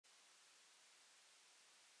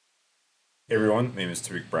Hey everyone, my name is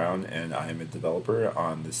Tariq Brown and I am a developer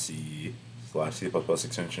on the C/C++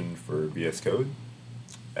 extension for VS Code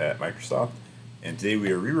at Microsoft. And today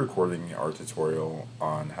we are re-recording our tutorial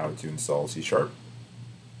on how to install C#,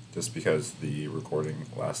 just because the recording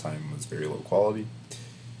last time was very low quality.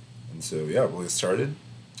 And so yeah, we'll get started.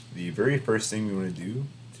 The very first thing we want to do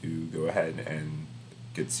to go ahead and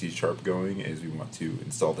get C# going is we want to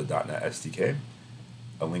install the .NET SDK.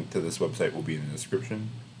 A link to this website will be in the description.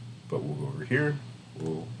 But we'll go over here,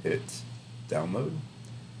 we'll hit download,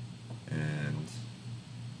 and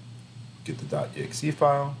get the .exe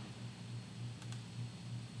file,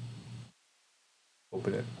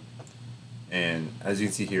 open it, and as you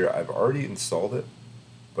can see here, I've already installed it,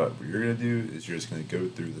 but what you're going to do is you're just going to go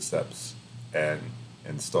through the steps and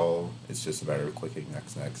install. It's just a matter of clicking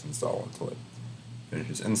next, install until it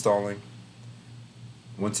finishes installing.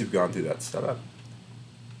 Once you've gone through that setup,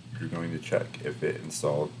 you're going to check if it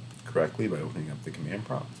installed correctly by opening up the command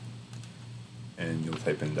prompt, and you'll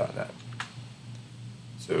type in .NET.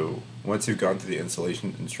 So once you've gone through the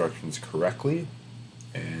installation instructions correctly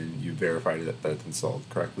and you verified that it's installed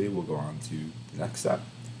correctly, we'll go on to the next step,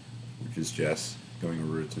 which is just going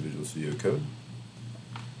over to Visual Studio Code.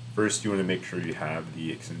 First, you want to make sure you have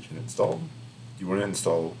the extension installed. You want to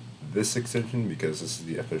install this extension because this is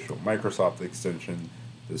the official Microsoft extension.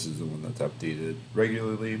 This is the one that's updated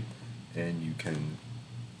regularly, and you can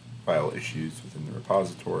file issues within the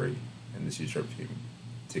repository, and the C# team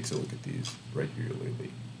takes a look at these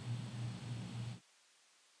regularly.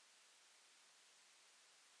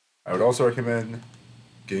 I would also recommend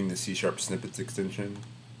getting the C# snippets extension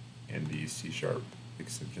and the C#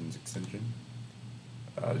 extensions extension,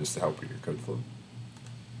 just to help with your code flow.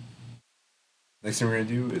 Next thing we're going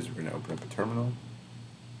to do is we're going to open up a terminal,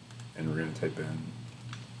 and we're going to type in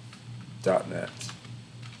 .NET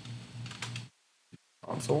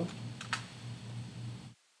console.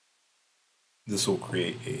 This will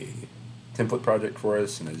create a template project for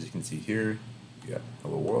us, and as you can see here, we got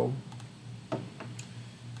hello world.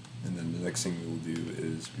 And then the next thing we will do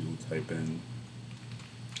is we will type in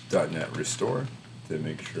 .NET restore to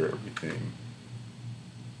make sure everything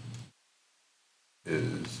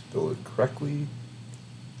is built correctly,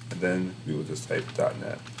 and then we will just type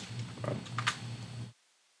 .NET run.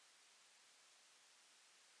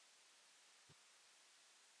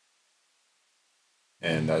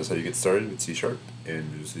 And that is how you get started with C# and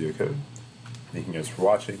Visual Studio Code. Thank you guys for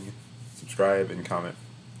watching. Subscribe and comment.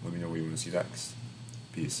 Let me know what you want to see next.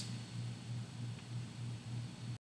 Peace.